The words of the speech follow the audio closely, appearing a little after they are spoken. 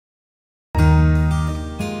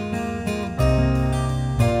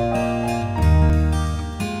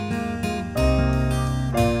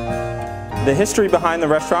The history behind the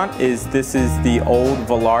restaurant is this is the old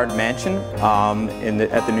Villard Mansion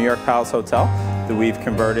at the New York Palace Hotel that we've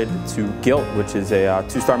converted to Gilt, which is a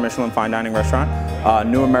two-star Michelin fine dining restaurant.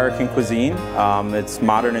 New American cuisine. It's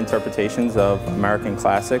modern interpretations of American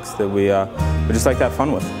classics that we just like to have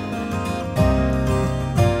fun with.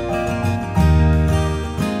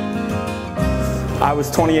 I was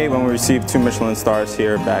 28 when we received 2 Michelin stars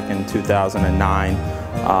here back in 2009.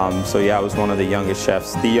 So yeah, I was one of the youngest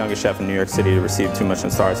chefs, the youngest chef in New York City to receive 2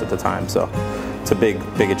 Michelin stars at the time. So it's a big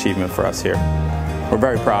achievement for us here. We're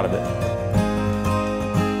very proud of it.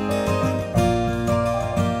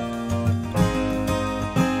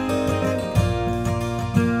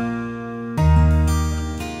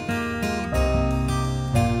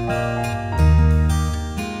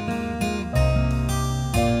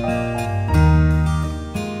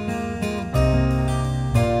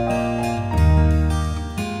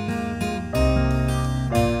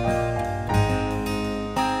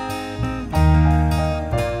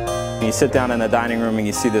 You sit down in the dining room and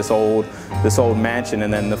you see this old mansion,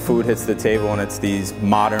 and then the food hits the table and it's these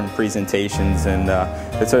modern presentations, and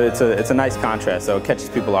it's a nice contrast, so it catches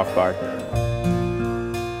people off guard.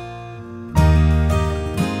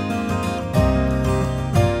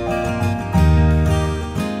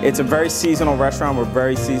 It's a very seasonal restaurant. We're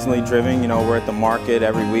very seasonally driven. You know, we're at the market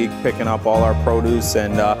every week picking up all our produce,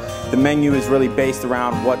 and the menu is really based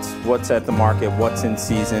around what's at the market, what's in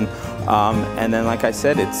season. And then, like I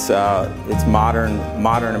said, it's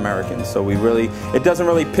modern American. So it doesn't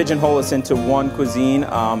really pigeonhole us into one cuisine.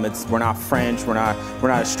 We're not French. We're not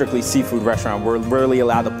a strictly seafood restaurant. We're really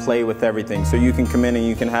allowed to play with everything. So you can come in and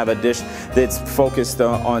you can have a dish that's focused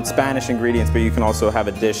on Spanish ingredients, but you can also have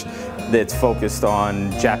a dish that's focused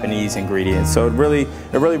on Japanese ingredients. So it really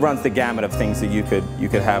runs the gamut of things that you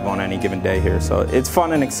could have on any given day here. So it's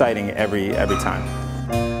fun and exciting every time.